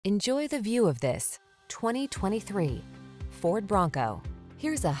Enjoy the view of this 2023 Ford Bronco.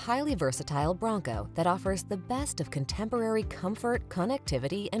 Here's a highly versatile Bronco that offers the best of contemporary comfort,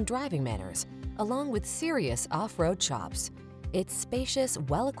 connectivity, and driving manners, along with serious off-road chops. Its spacious,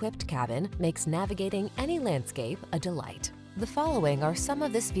 well-equipped cabin makes navigating any landscape a delight. The following are some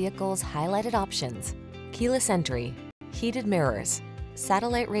of this vehicle's highlighted options: keyless entry, heated mirrors,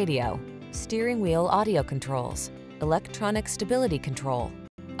 satellite radio, steering wheel audio controls, electronic stability control,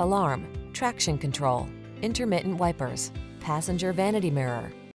 alarm, traction control, intermittent wipers, passenger vanity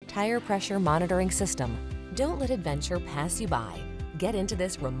mirror, tire pressure monitoring system. Don't let adventure pass you by. Get into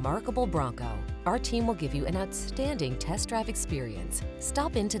this remarkable Bronco. Our team will give you an outstanding test drive experience.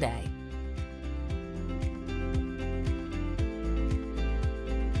 Stop in today.